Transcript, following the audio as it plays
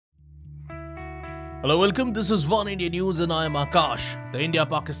Hello, welcome. This is Oneindia News and I am Akash. The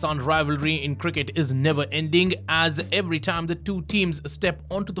India-Pakistan rivalry in cricket is never ending, as every time the two teams step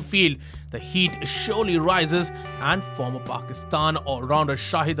onto the field, the heat surely rises, and former Pakistan all-rounder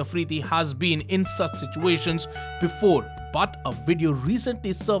Shahid Afridi has been in such situations before. But a video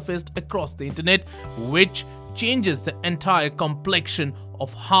recently surfaced across the internet which changes the entire complexion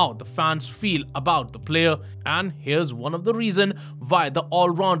of how the fans feel about the player, and here's one of the reasons why the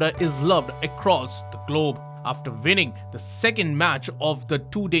all-rounder is loved across the globe. After winning the second match of the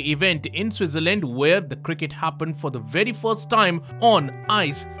two-day event in Switzerland, where the cricket happened for the very first time on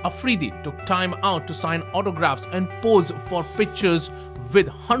ice, Afridi took time out to sign autographs and pose for pictures with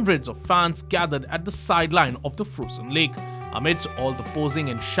hundreds of fans gathered at the sideline of the frozen lake. Amidst all the posing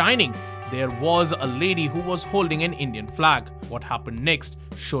and shining, there was a lady who was holding an Indian flag. What happened next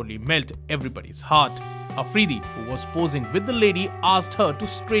surely melted everybody's heart. Afridi, who was posing with the lady, asked her to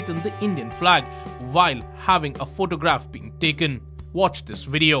straighten the Indian flag while having a photograph being taken. Watch this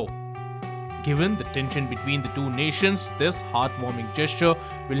video. Given the tension between the two nations, this heartwarming gesture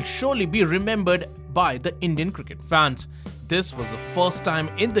will surely be remembered by the Indian cricket fans. This was the first time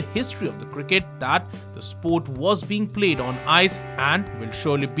in the history of the cricket that the sport was being played on ice, and will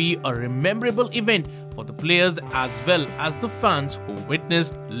surely be a rememberable event for the players as well as the fans who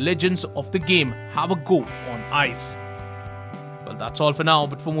witnessed legends of the game have a go on ice. Well, that's all for now,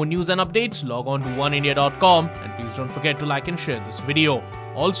 but for more news and updates, log on to oneindia.com and please don't forget to like and share this video.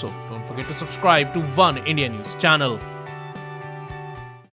 Also, don't forget to subscribe to Oneindia News channel.